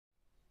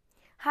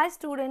Hi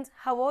students,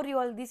 how are you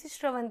all? This is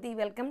Shravanti.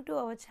 Welcome to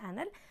our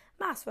channel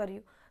Maths for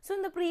You. So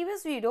in the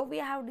previous video we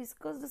have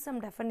discussed some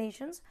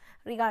definitions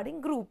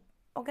regarding group.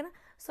 Okay,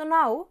 so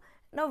now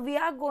we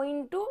are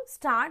going to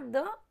start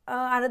the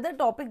another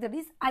topic, that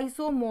is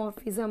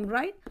isomorphism,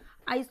 right?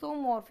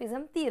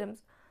 Isomorphism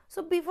theorems.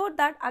 So before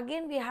that,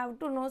 again we have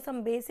to know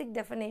some basic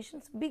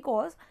definitions,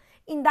 because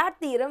in that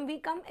theorem we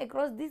come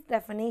across these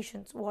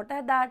definitions. What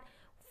are that?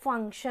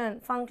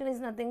 Function is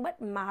nothing but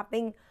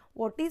mapping.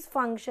 What is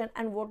function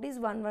and what is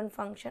one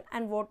function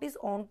and what is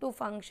onto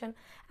function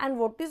and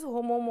what is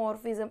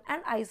homomorphism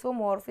and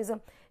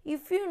isomorphism.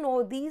 If you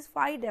know these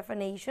 5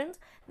 definitions,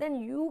 then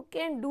you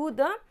can do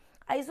the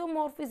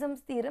isomorphism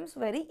theorems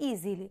very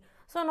easily.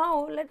 So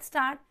now let's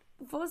start.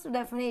 First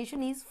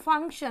definition is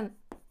function,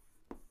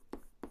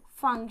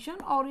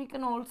 or you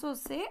can also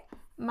say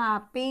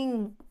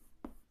mapping,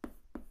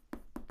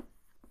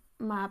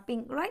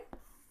 right?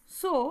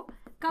 So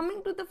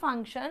coming to the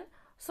function,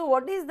 so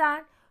what is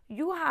that?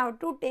 You have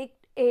to take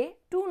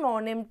two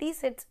non-empty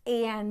sets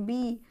A and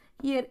B.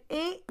 Here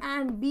A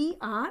and B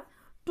are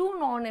two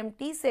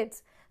non-empty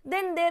sets.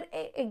 Then there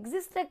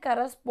exists a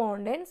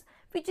correspondence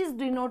which is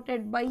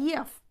denoted by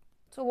F.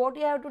 So what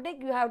you have to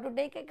take? You have to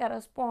take a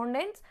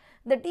correspondence,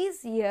 that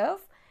is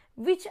F,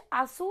 which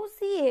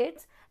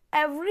associates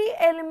every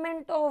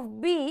element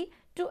of B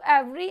to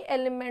every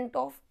element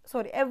of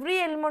every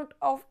element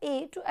of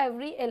A to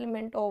every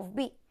element of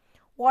B.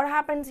 What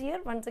happens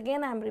here? Once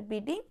again I am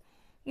repeating.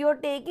 You are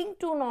taking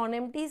two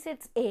non-empty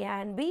sets A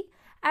and B,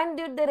 and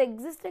there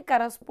exists a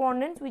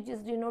correspondence which is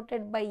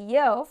denoted by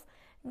F.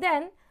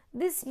 Then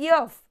this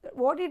F,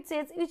 what it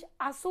says, which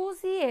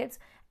associates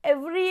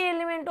every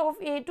element of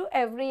A to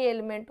every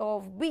element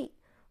of B.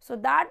 So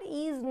that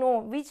is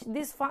known, which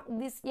this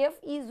F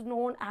is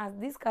known as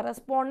this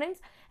correspondence.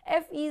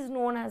 F is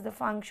known as the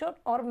function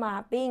or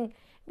mapping,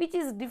 which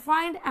is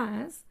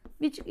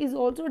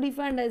also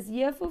defined as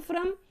F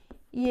from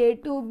A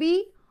to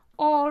B,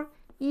 or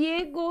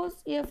A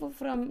goes F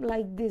from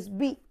like this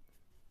B,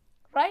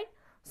 right?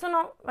 So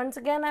now once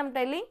again I am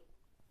telling,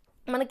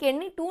 మనకి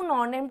ఎన్ని 2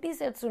 non-empty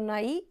sets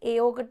ఉన్నాయి, A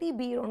ఒకటి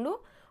B రెండు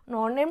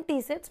non-empty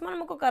sets. మనం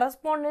ఒక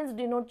correspondence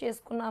denote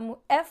చేసుకున్నాము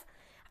F.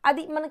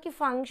 అది మనకి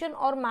ఫంక్షన్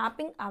ఆర్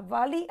మ్యాపింగ్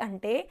అవ్వాలి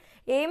అంటే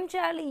ఏం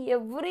చేయాలి?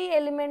 ఎవ్రీ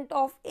ఎలిమెంట్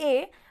ఆఫ్ ఏ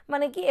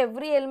మనకి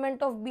ఎవ్రీ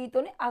ఎలిమెంట్ ఆఫ్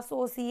బీతోని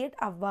అసోసియేట్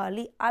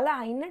అవ్వాలి. అలా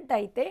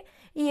అయినట్టయితే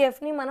ఈ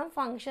ఎఫ్ని మనం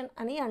ఫంక్షన్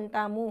అని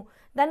అంటాము.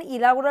 దాన్ని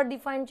ఇలా కూడా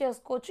డిఫైన్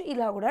చేసుకోవచ్చు,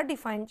 ఇలా కూడా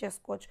డిఫైన్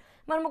చేసుకోవచ్చు.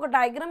 మనం ఒక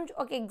డయాగ్రామ్,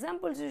 ఒక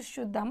ఎగ్జాంపుల్స్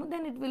చూద్దాము.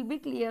 Then it will be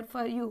clear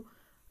for you.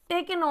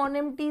 Take a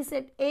non-empty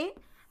set A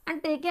and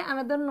take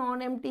another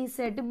non-empty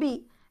set B.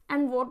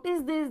 And what is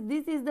this?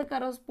 This is the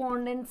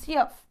correspondence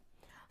F.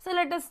 So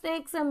let us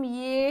take some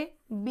A,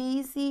 B,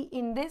 C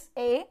in this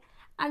A,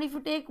 and if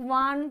you take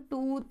 1,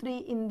 2, 3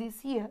 in this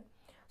here.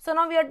 So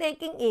now we are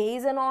taking A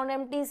is a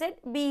non-empty set,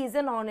 B is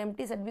a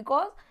non-empty set,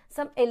 because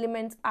some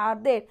elements are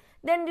there.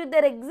 Then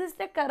there exists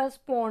a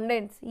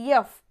correspondence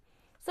F.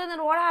 So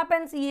then what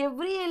happens?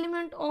 Every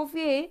element of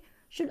A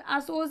should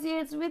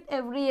associate with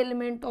every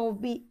element of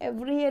B.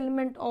 Every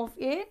element of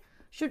A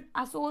should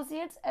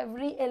associate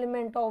every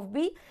element of B.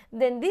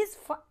 Then this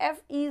F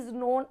is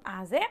known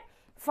as a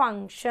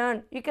function.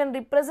 You can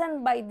represent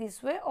by this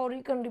way or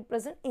you can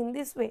represent in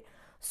this way.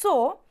 So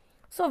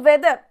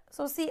whether,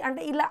 see,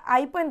 అంటే ఇలా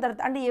అయిపోయిన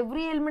తర్వాత, అంటే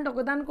every element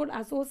ఒకదానికోటి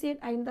associate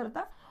అయిన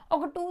తర్వాత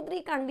ఒక 2-3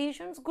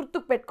 conditions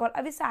గుర్తుకు పెట్టుకోవాలి.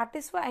 అవి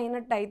సాటిస్ఫై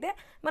అయినట్టయితే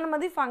మనం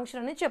అది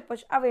ఫంక్షన్ అని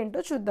చెప్పొచ్చు.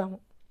 అవేంటో చూద్దాము.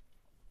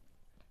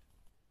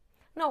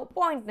 Now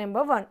point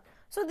number 1.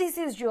 So this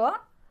is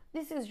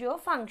your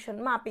function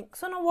mapping.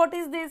 So now what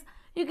is this?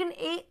 You can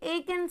A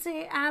can say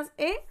as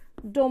a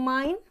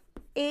domain.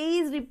 A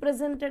is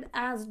represented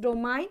as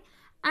domain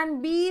and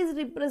B is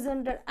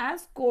represented as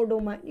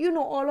codomain. You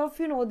know, all of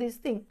you know this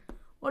thing.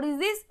 What is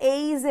this? A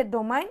is a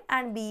domain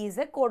and B is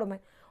a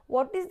codomain.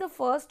 What is the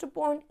first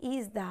point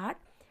is that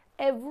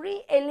every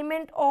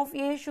element of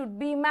A should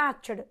be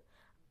matched.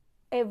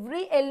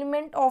 Every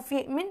element of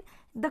A means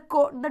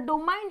the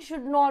domain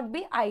should not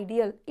be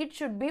ideal. It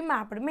should be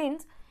mapped.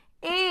 Means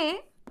A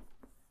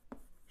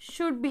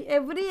should be,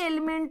 every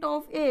element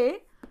of A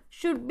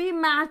should be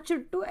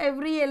matched to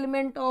every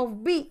element of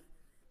B.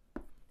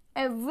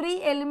 Every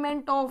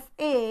element of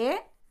A,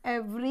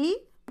 every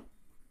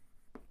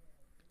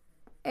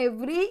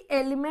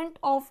element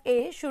of A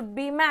should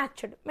be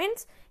matched.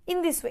 Means in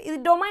this way.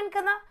 This domain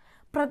kada.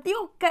 ప్రతి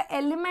ఒక్క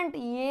element,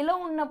 ఏలో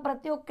ఉన్న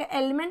ప్రతి ఒక్క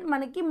element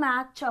మనకి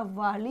match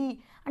అవ్వాలి,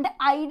 అంటే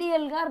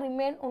ఐడియల్గా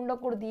remain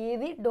ఉండకూడదు.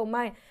 ఏది?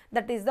 Domain.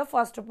 That is the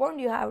first point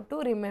you have to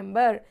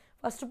remember.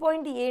 First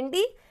point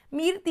ఏంటి?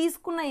 మీరు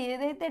తీసుకున్న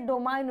ఏదైతే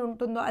డొమైన్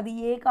ఉంటుందో అది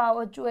ఏ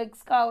కావచ్చు,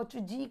 ఎక్స్ కావచ్చు,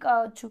 జీ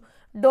కావచ్చు,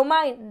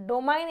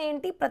 డొమైన్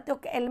ఏంటి? ప్రతి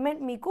ఒక్క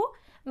ఎలిమెంట్ మీకు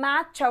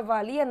మ్యాచ్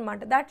అవ్వాలి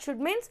అనమాట. That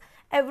should means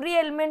every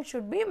element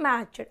should be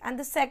matched. And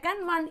the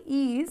second one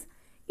is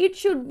it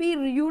should be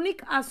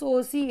unique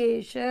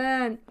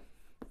association.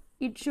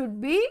 It should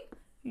be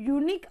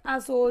unique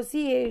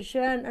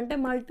association, అంటే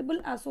multiple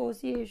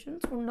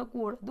associations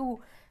ఉండకూడదు.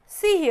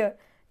 See here,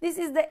 This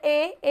is the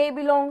A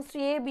belongs to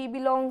A, B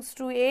belongs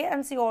to A,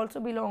 and C also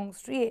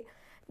belongs to A.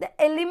 The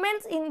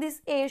elements in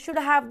this A should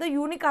have the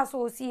unique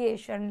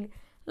association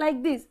like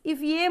this. If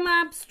A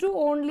maps to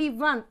only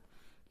 1,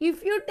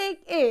 if you take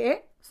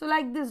A, so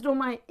like this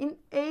domain, in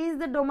A is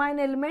the domain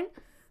element,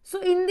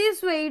 so in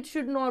this way it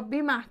should not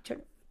be matched.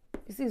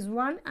 This is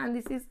 1 and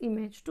this is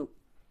image 2.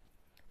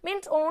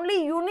 Means only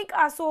unique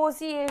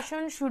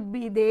association should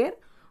be there,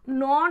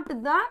 not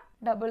the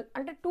double.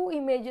 And two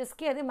images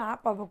ki adi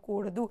map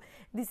avakudadu.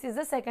 This is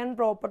the second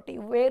property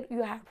where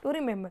you have to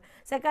remember.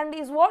 Second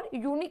is what?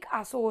 Unique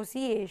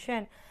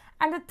association.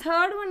 And the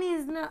third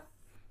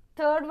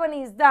one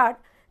is that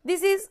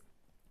this is,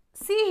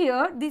 see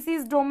here, this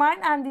is domain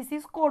and this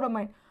is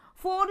codomain.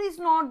 4 is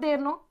not there,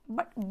 no,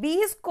 but B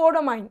is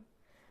codomain.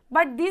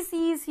 But this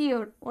is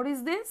here. What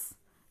is this?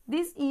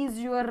 This is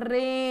your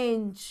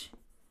range.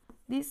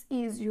 This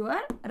is your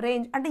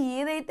range. అంటే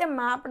ఏదైతే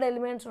mapped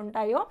elements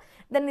ఉంటాయో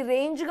దాన్ని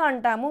రేంజ్గా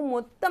అంటాము.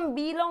 మొత్తం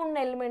బీలో ఉన్న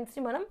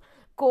ఎలిమెంట్స్ని మనం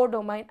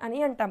codomain అని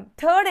అంటాం.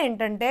 థర్డ్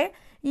ఏంటంటే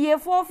ఈ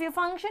F of A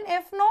function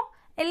F no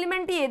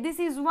element A, this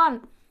is 1.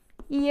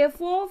 ఈ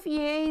F of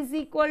A is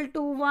equal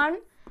to 1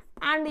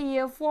 and ఈ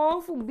F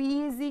of B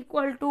is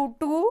equal to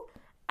 2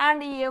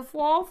 and ఈ F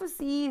of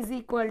C is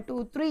equal to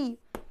 3.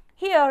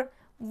 Here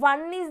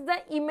 1 is the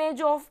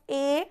image of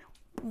A,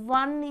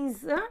 1 is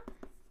the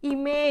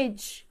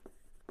image.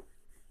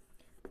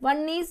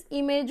 1 is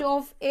image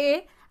of A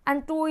and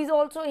 2 is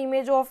also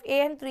image of A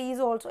and 3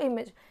 is also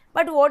image.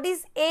 But what is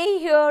A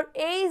here?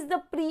 A is the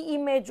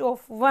pre-image of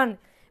 1.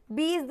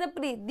 B is the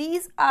pre.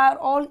 These are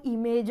all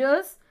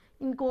images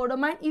in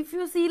codomain. If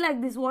you see like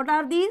this, what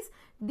are these?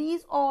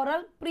 These are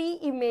all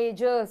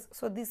pre-images.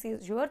 So this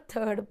is your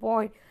third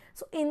point.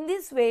 So in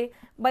this way,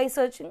 by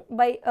searching,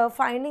 by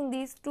finding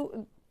these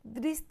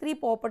three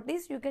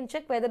properties, you can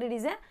check whether it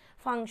is a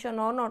function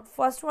or not.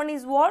 First one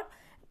is what?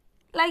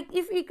 Like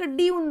if we could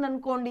D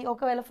undankondi,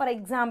 okay, for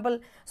example,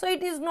 so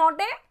it is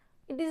not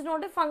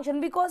a function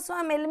because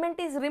some element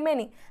is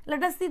remaining.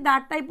 Let us see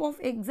that type of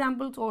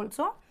examples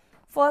also.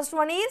 First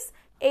one is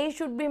A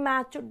should be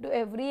matched to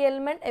every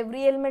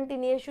element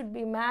in A should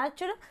be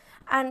matched,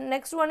 and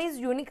next one is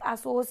unique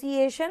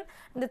association,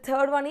 and the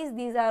third one is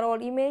these are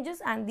all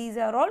images and these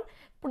are all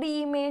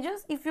pre-images.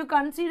 If you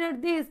consider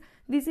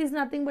this is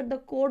nothing but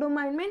the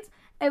codomain, means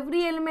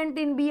every element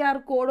in B are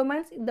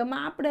codomains. The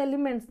mapped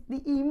elements,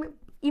 the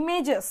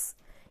images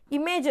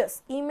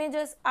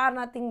are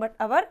nothing but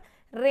our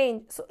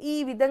range. So ee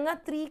vidhanga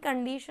three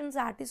conditions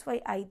satisfy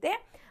aithe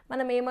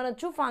మనం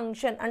ఏమనొచ్చు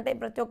function అంటే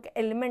ప్రతి ఒక్క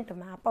element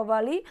map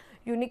అవ్వాలి,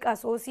 unique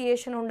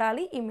association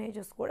ఉండాలి,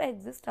 images కూడా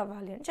exist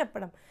అవ్వాలి అని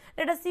చెప్పడం.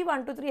 Let us see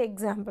 1 to 3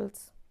 examples.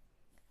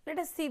 Let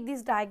us see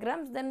these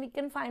diagrams, then we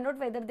can find out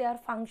whether they are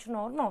function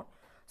or not.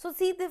 So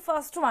see the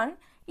first one.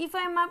 If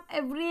I map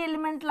every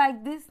element like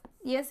this,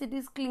 yes, it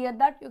is clear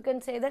that you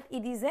can say that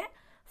it is a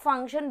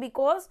function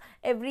because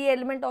every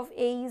element of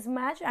A is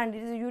matched and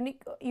it is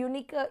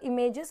unique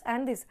images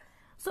and this.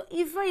 So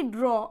if I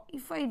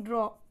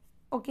draw,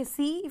 okay,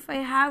 see, if I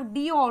have D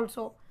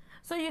also,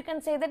 so you can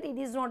say that it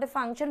is not a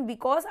function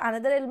because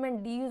another element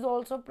D is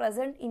also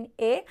present in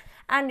A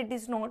and it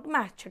is not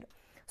matched.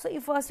 So ఈ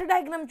first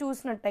diagram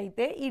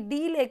చూసినట్టయితే ఈ D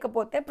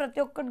లేకపోతే ప్రతి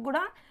ఒక్కటి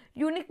కూడా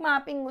unique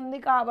mapping ఉంది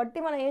కాబట్టి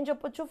మనం ఏం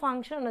చెప్పొచ్చు,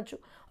 ఫంక్షన్ అనొచ్చు.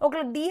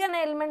 ఒకవేళ D అనే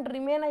ఎలిమెంట్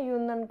రిమైన్ అయ్యి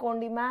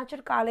ఉందనుకోండి,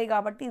 మ్యాచ్డ్ కాలే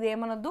కాబట్టి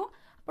ఇదేమనొద్దు,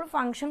 అప్పుడు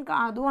ఫంక్షన్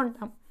కాదు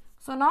అంటాం.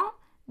 So now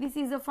this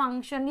is a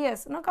function.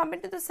 Yes, now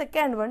coming to the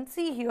second one.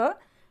 See here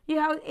you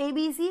have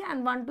ABC and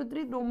 1 to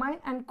 3 domain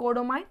and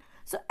codomain.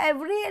 So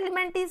every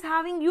element is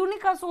having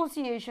unique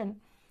association.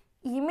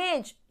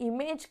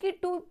 Image ki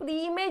two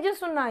pre-images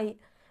ఉన్నాయి.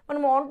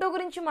 మనం onto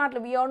గురించి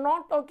మాట్లాడు. We are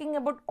not talking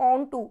about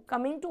onto.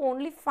 Coming to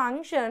only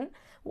function,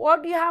 what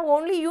you have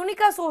only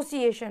unique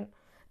association.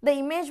 The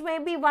image may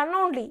be one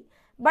only,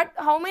 but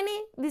how many?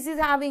 This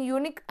is having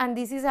unique and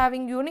this is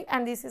having unique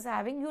and this is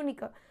having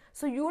unique.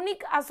 So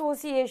unique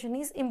association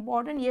is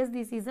important. Yes,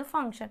 this is a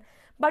function.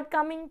 But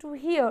coming to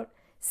here,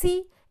 see,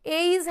 A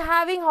is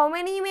having how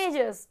many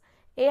images?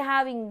 A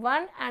having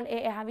 1 and A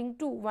having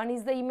 2. 1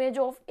 is the image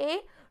of A,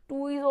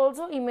 2 is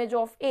also image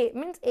of A.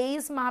 Means A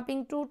is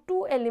mapping to 2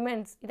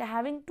 elements. It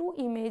having 2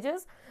 images.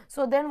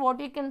 So then what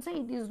you can say,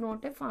 it is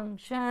not a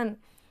function.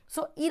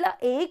 So ila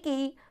A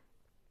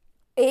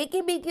ki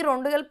B ki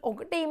రెండు కలిపి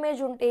ఒకటే image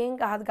ఉంటే ఏం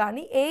కాదు,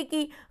 కానీ A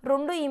కి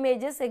రెండు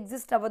images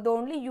exist అవ్వదు.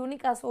 ఓన్లీ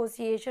యూనిక్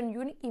అసోసియేషన్,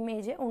 యూనిక్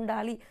ఇమేజే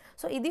ఉండాలి.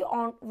 సో ఇది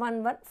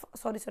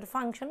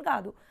ఫంక్షన్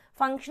కాదు.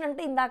 ఫంక్షన్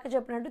అంటే ఇందాక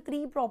చెప్పినట్టు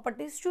 3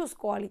 ప్రాపర్టీస్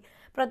చూసుకోవాలి.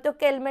 ప్రతి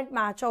ఒక్క ఎలిమెంట్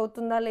మ్యాచ్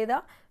అవుతుందా లేదా,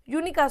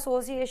 యూనిక్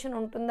అసోసియేషన్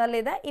ఉంటుందా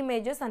లేదా,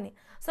 ఇమేజెస్ అని.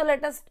 So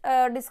let us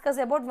discuss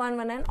about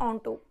 1 and on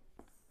 2.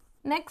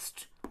 Next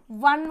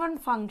 1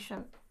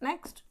 function.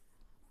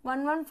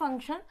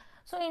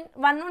 So in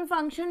 1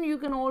 function you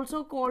can also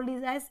call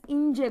this as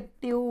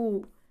injective.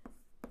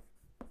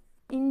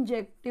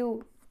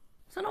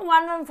 So now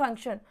 1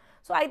 function.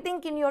 So I think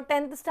in your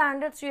 10th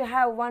standards you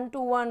have 1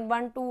 to 1,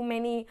 1 to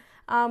many,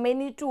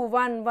 many to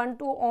 1, 1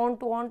 to on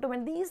to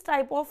many. These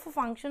type of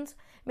functions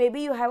maybe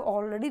you have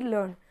already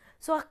learned.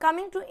 So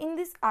coming to in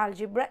this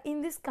algebra, in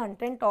this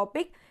content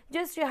topic,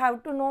 just you have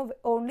to know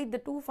only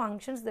the two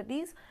functions, that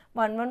is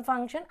one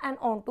function and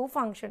onto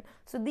function.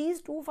 So these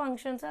two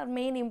functions are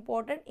main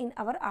important in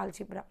our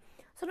algebra.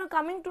 So now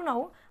coming to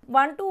now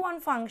one-to-one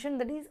function,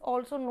 that is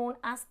also known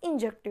as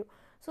injective.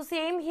 So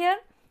same here,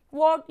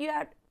 what you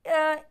had,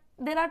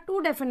 there are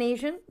two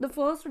definitions. The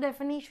first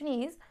definition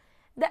is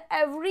the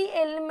every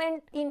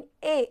element in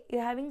A, you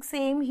are having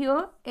same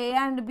here, A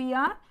and B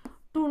are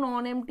two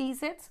non-empty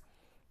sets.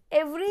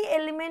 Every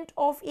element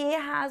of A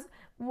has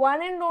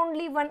one and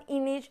only one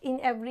image in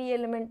every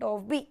element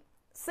of B.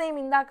 Same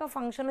indaka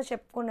function lo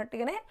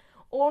cheppukunnattugaane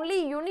only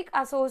unique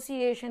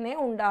association e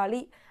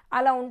undali.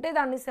 Ala unte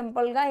danni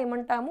simple ga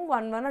emantamu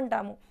 1 1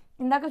 antamu.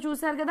 Indaka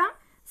chusaru kada,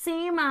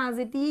 same as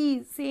it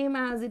is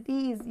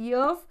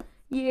F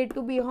A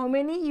to B. How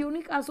many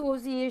unique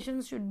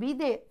associations should be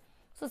there?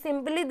 So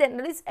simply then,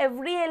 that is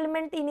every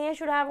element in A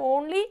should have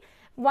only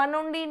one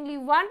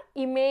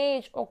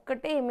image.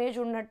 ఒక్కటే image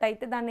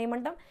ఉన్నట్టయితే దాన్ని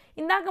ఏమంటాం?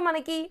 ఇందాక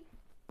మనకి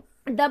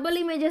double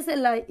images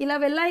ఇలా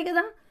వెళ్ళాయి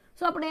కదా,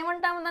 so అప్పుడు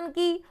ఏమంటాము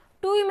దానికి?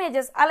 టూ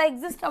ఇమేజెస్ అలా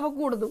ఎగ్జిస్ట్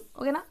అవ్వకూడదు,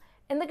 ఓకేనా?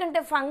 ఎందుకంటే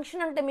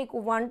ఫంక్షన్ అంటే మీకు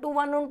 1 to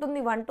 1 ఉంటుంది,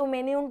 1 to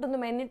many ఉంటుంది,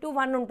 many to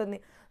 1 ఉంటుంది.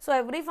 So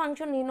every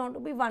function need not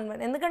to be 1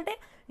 1. ఎందుకంటే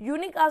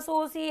unique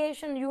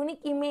association,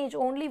 unique image,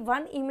 only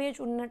one image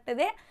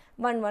ఉన్నట్టదే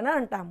 1 1 అని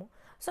అంటాము.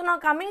 So now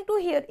coming to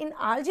here in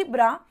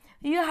algebra,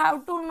 you have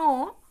to know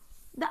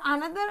the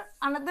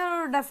another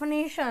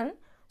definition,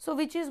 so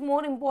which is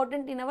more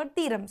important in our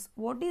theorems.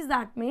 What is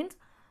that means?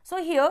 So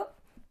here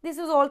this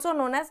is also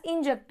known as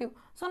injective.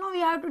 So now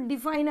we have to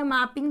define a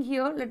mapping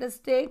here. Let us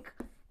take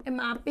a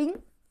mapping,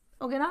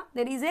 okay na?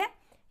 There is a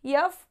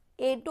f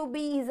A to B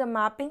is a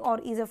mapping or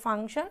is a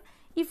function.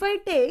 If I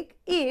take,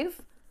 if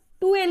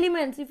two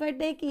elements, if I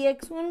take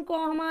x1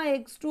 comma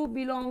x2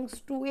 belongs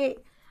to A,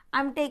 I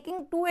am taking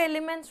two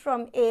elements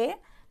from A,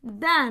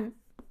 then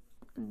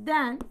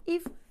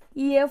if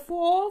f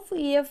of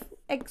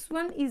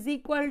x1 is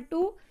equal to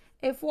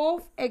f of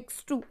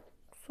x2,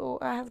 so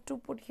I have to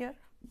put here,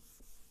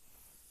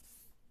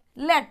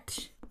 let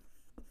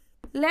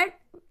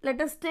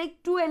us take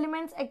two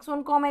elements x1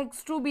 comma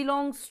x2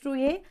 belongs to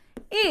A.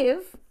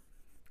 If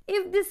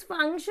these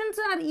functions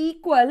are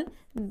equal,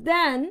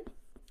 then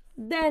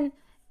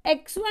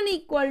x1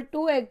 equal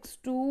to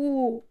x2,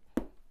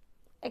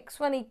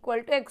 x1 equal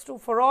to x2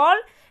 for all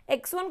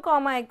x1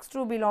 comma x2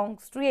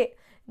 belongs to A.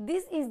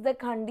 This is the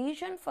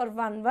condition for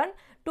 1 1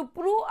 to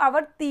prove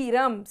our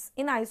theorems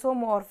in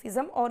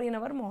isomorphism or in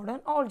our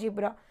modern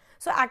algebra.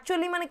 So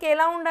actually manaki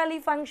ela undali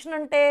function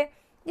ante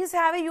just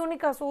have a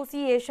unique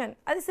association.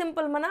 Adi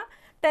simple mana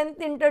 10th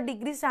inter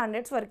degree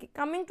standards variki.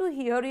 Coming to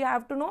here, you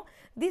have to know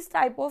this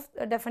type of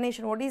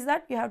definition. What is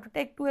that? You have to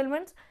take two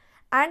elements,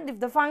 and if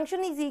the function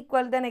is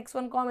equal, then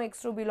x1 comma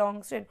x2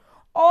 belongs to it.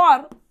 Or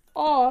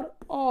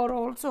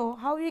also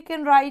how you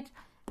can write,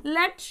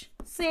 let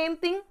same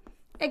thing,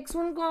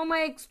 x1 comma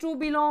x2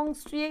 belongs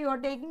to A, you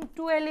are taking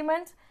two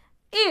elements.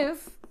 If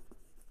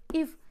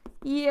f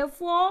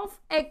of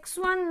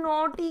x1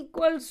 not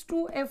equals to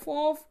f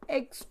of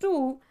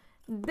x2,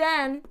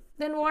 then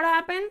what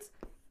happens?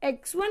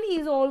 x1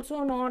 is also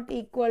not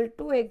equal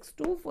to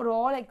x2 for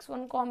all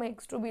x1 comma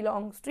x2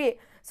 belongs to A.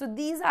 So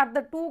these are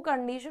the two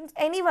conditions.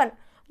 Anyone,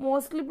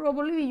 mostly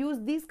probably we use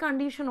this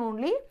condition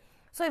only.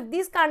 So if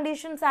this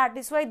condition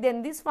satisfied,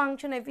 then this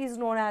function f is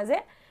known as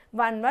a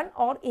 1 1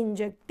 or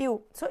injective.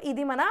 So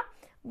ఇది మన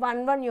 1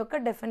 1 యొక్క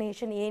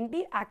definition ఏంటి?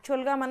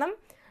 యాక్చువల్గా మనం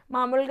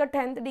మామూలుగా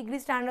 10th degree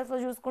స్టాండర్డ్స్లో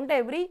చూసుకుంటే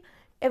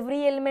every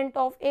element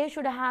of A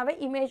should have a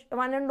image,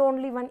 one and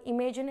only one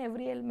image in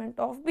every element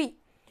of B.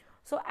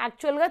 So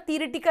యాక్చువల్గా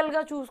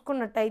థియరిటికల్గా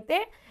చూసుకున్నట్టయితే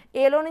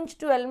ఏలో నుంచి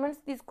 2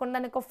 ఎలిమెంట్స్ తీసుకుని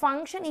దాని ఒక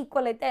ఫంక్షన్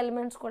ఈక్వల్ అయితే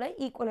ఎలిమెంట్స్ కూడా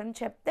ఈక్వల్ అని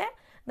చెప్తే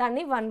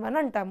దాన్ని 1 1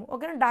 అంటాము,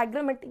 ఓకేనా?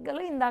 డయాగ్రామెటిక్గా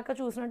ఇందాక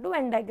చూసినట్టు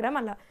వెన్ డయాగ్రామ్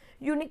అలా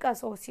యూనిక్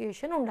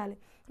అసోసియేషన్ ఉండాలి.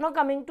 Now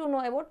coming to know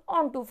about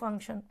on to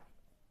function.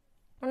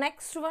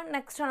 Next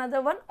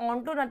another one,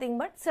 onto nothing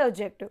but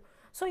surjective.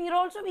 So here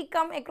also we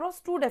come across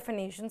two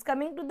definitions.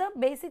 Coming to the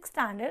basic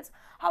standards,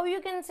 how you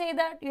can say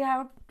that you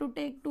have to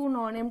take two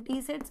non-empty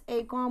sets A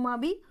comma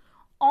B.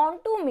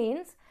 Onto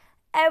means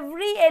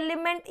every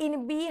element in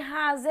B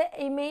has a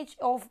image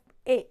of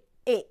A.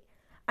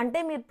 అంటే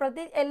మీరు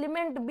ప్రతి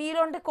element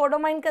Bలో అంటే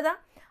కోడోమైన్ కదా,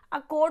 ఆ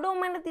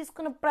కోడోమైన్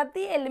తీసుకున్న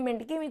ప్రతి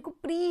ఎలిమెంట్కి మీకు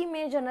pre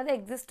image అన్నది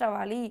ఎగ్జిస్ట్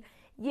అవ్వాలి.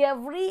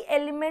 Every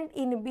element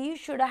in B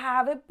should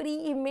have a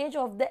pre-image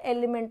of the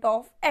element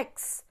of X.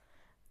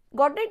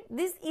 Got it?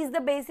 This is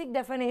the basic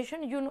definition.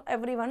 You know,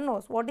 everyone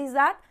knows. What is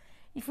that?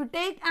 If you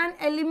take an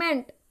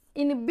element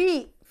in B,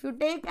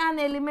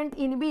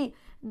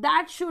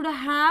 that should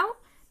have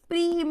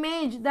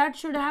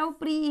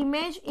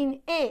pre-image. In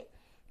A.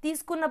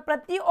 తీసుకున్న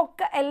ప్రతి ఒక్క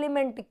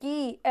ఎలిమెంట్కి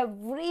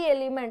every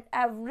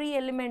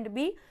element B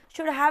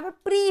should have a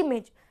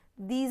pre-image.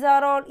 These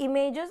are all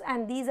images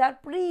and these are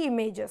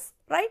pre-images,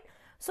 right?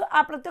 So ఆ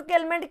ప్రతి ఒక్క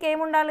ఎలిమెంట్కి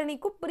ఏముండాలి?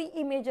 నీకు pre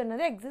image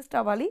అనేది exist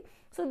అవ్వాలి.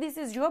 So this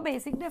is your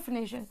basic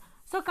definition.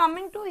 So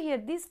coming to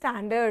hear the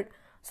standard.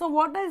 So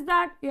what is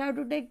that? You have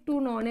to take two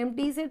non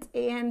empty sets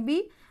A and B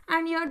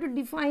and you have to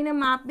define a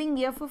mapping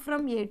F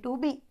from A to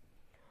B.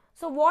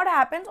 So what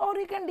happens, or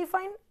you can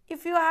define,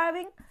 if you are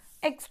having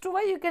x to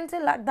y, you can say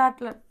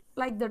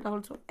like that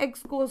also,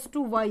 x goes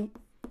to y.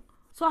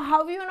 So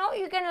how you know,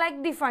 you can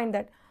like define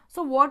that.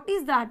 So what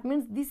is that?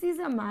 Means this is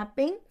a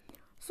mapping.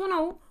 So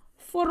now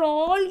for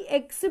all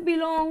x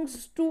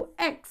belongs to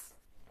x,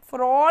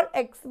 for all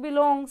x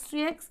belongs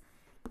to x,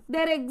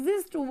 there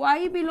exists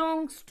y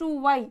belongs to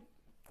y,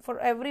 for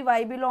every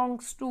y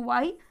belongs to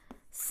y,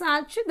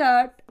 such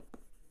that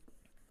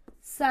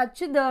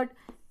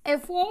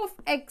f of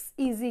x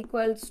is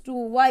equals to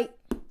y.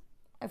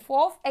 F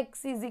of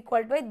x is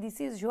equal to y. This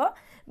is your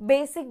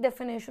basic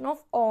definition of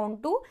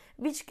onto,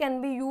 which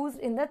can be used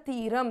in the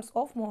theorems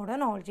of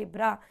modern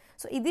algebra.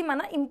 So ఇది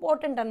మన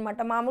important అనమాట.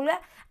 మామూలుగా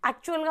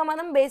యాక్చువల్గా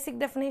మనం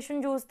basic definition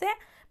చూస్తే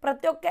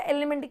ప్రతి ఒక్క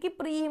ఎలిమెంట్కి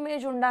pre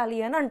image ఉండాలి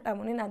అని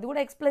అంటాము. నేను అది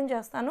కూడా ఎక్స్ప్లెయిన్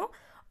చేస్తాను.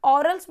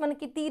 ఆరల్స్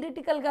మనకి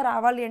థియరిటికల్గా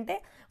రావాలి అంటే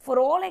for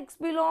all X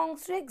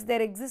belongs to X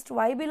there exist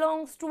why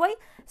belongs to why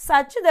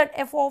such that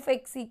F of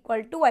X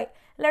equal to why.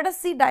 Let us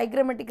see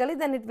diagrammatically,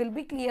 then it will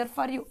be clear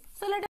for you.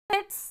 So let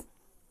us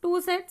two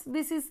sets,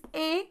 this is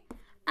A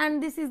and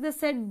this is the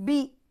set B.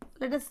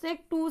 Let us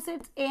take two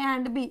sets A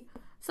and B.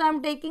 So I am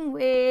taking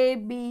A,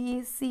 B,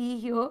 C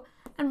here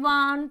and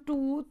 1,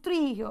 2,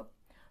 3 here.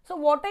 So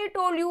what I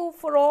told you,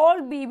 for all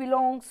B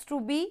belongs to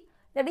B,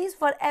 that is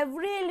for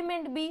every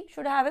element B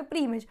should have a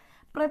pre-image.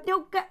 ప్రతి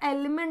ఒక్క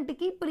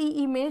ఎలిమెంట్కి pre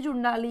image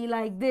ఉండాలి,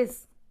 like this.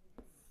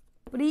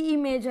 Pre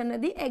image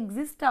అనేది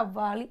exist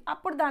అవ్వాలి,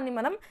 అప్పుడు దాన్ని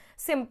మనం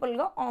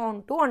సింపుల్గా on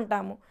to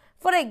అంటాము.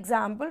 For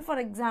example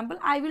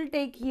I will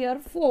take here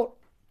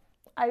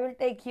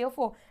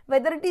 4.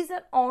 Whether it is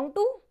an on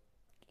to,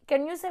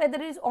 can you say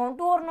whether it is on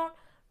to or not?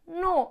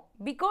 No,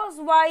 because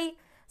why?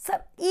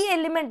 Sir ఈ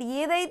element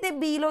ఏదైతే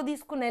బీలో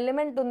తీసుకున్న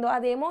ఎలిమెంట్ ఉందో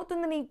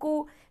అదేమవుతుంది, నీకు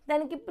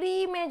దానికి ప్రీ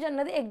ఇమేజ్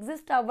అన్నది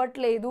exist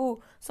అవ్వట్లేదు.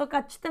 So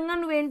ఖచ్చితంగా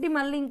నువ్వేంటి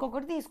మళ్ళీ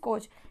ఇంకొకటి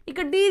తీసుకోవచ్చు.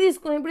 ఇక్కడ డి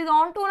తీసుకున్నావు, ఇప్పుడు ఇది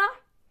on టూనా?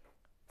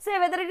 Say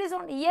whether it is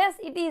on. Yes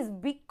it is,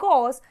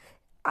 because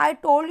I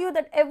told you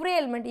that every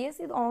element, yes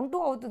ఇది ఆన్ టూ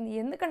అవుతుంది.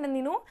 ఎందుకంటే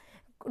నేను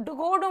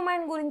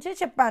కోడొమైన్ గురించే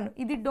చెప్పాను.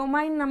 ఇది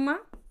డొమైన్ అమ్మా,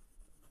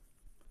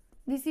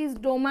 this is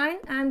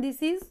domain and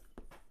this is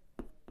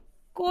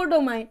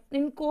codomain.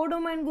 నేను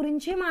కోడొమైన్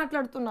గురించే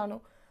మాట్లాడుతున్నాను.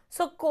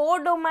 సో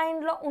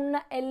కోడొమైన్లో ఉన్న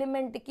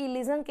ఎలిమెంట్కి,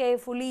 లిజన్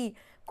కేర్ఫుల్లీ,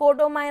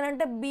 కోడొమైన్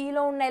అంటే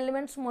బీలో ఉన్న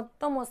ఎలిమెంట్స్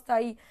మొత్తం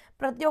వస్తాయి.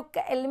 ప్రతి ఒక్క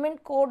ఎలిమెంట్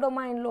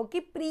కోడొమైన్లోకి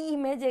ప్రీ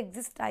ఇమేజ్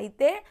ఎగ్జిస్ట్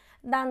అయితే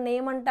దాన్ని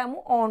ఏమంటాము,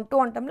 ఆన్ టు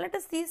అంటాము. Let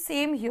us see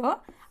same here.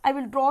 I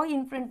will draw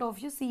in front of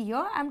you. See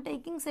here, I am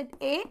taking set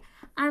A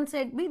and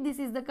set B. This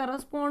is the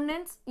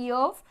correspondence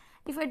of,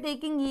 if I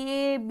taking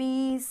A, B,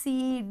 C,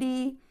 D,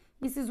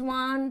 this is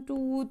 1,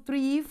 2,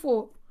 3,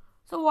 4.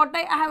 So what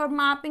I have a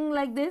mapping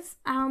like this.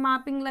 I have a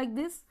mapping like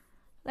this.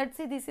 Let's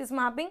see, this is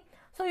mapping.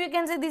 So you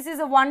can say this is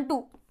a 1, 2.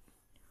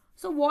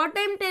 So what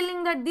I am telling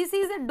that this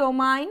is a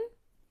domain.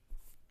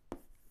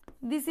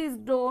 This is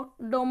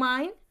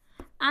domain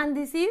and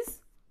this is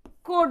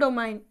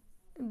codomain.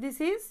 This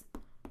is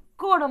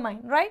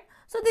codomain, right?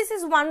 So this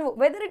is one,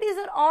 whether it is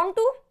on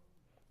to.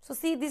 So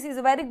see, this is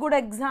a very good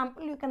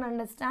example, you can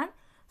understand.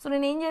 So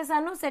నేను ఏం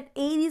చేశాను, set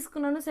ఏ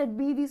తీసుకున్నాను, set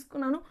B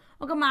తీసుకున్నాను,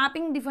 ఒక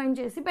mapping define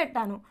చేసి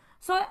పెట్టాను.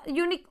 So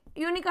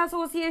unique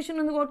association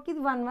ఉంది కాబట్టి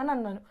ఇది 1, 1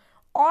 అన్నాను.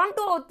 ఆన్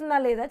టు అవుతుందా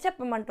లేదా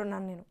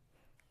చెప్పమంటున్నాను నేను.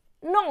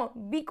 నో,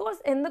 బికాస్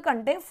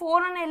ఎందుకంటే 4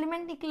 అనే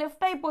ఎలిమెంట్ నీకు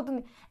లెఫ్ట్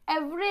అయిపోతుంది,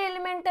 ఎవ్రీ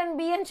ఎలిమెంట్ అండ్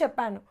బి అని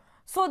చెప్పాను.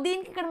 సో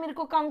దీనికి ఇక్కడ మీరు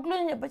ఒక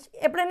కంక్లూజన్ చెప్పచ్చు.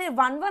 ఎప్పుడైనా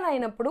 1, 1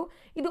 అయినప్పుడు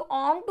ఇది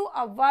ఆన్ టు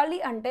అవ్వాలి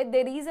అంటే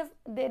there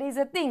is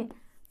a thing,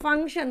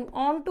 function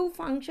on to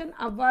function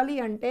అవ్వాలి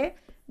అంటే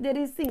there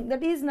is thing,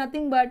 that is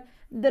nothing but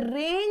the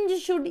range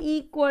should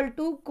equal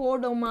to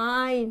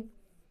codomain.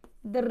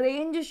 The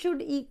range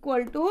should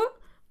equal to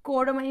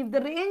codomain. If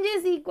the range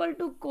is equal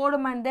to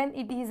codomain, then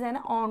it is an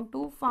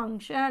onto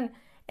function.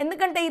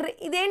 ఎందుకంటే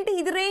ఇదేంటి,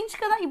 ఇది range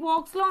కదా, ఈ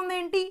బాక్స్లో ఉంది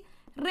ఏంటి,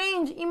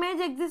 range,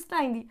 image exist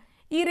అయింది.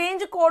 ఈ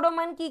రేంజ్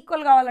కోడొమైన్కి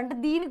ఈక్వల్ కావాలంటే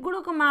దీనికి కూడా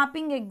ఒక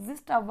మ్యాపింగ్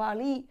ఎగ్జిస్ట్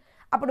అవ్వాలి.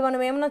 అప్పుడు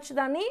మనం ఏమనొచ్చు,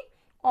 దాన్ని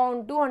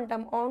ఆన్ టు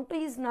అంటాం. On to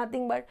is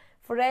nothing but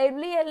for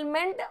every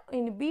element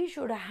in be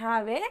should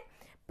have a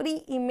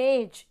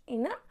pre-image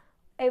in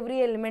every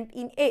element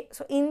in A.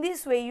 So in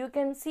this way you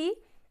can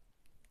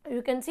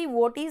see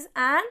what is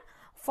an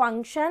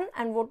function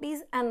and what is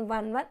an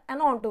 1, 1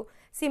 and onto.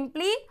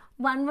 Simply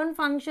 1, 1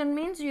 function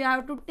means you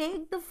have to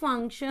take the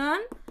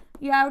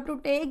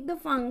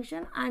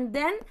function and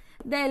then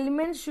the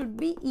elements should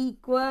be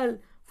equal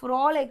for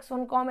all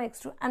x1 comma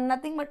x2, and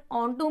nothing but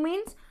onto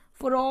means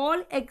for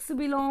all x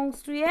belongs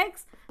to x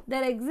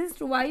there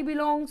exists y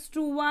belongs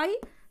to y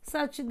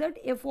such that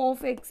f of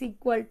x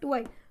equal to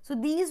y. So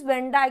these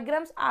Venn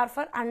diagrams are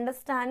for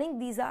understanding.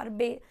 These are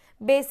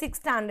basic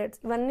standards.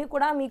 ఇవన్నీ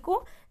కూడా మీకు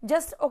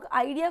just ఒక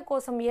idea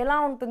కోసం, ఎలా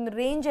ఉంటుంది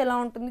range, ఎలా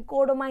ఉంటుంది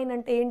codomain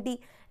అంటే ఏంటి,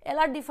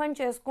 ఎలా డిఫైన్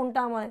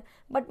చేసుకుంటాము అని.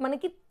 బట్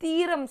మనకి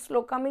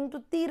థీరమ్స్లో, coming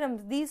to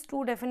theorems, these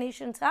 2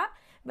 definitions are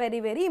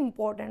very very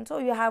important. So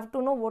you have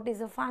to know what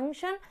is a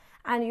function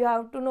and you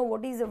have to know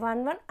what is a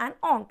 1, 1 and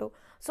onto.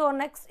 So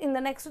in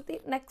the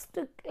next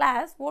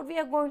class what we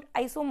are going to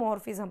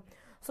isomorphism.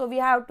 So we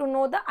have to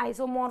know the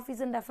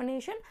isomorphism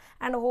definition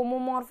and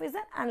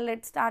homomorphism, and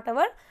let's start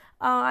our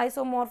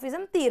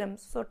isomorphism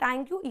theorems. So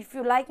thank you. If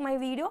you like my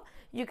video,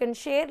 you can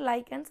share,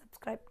 like and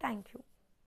subscribe. Thank you.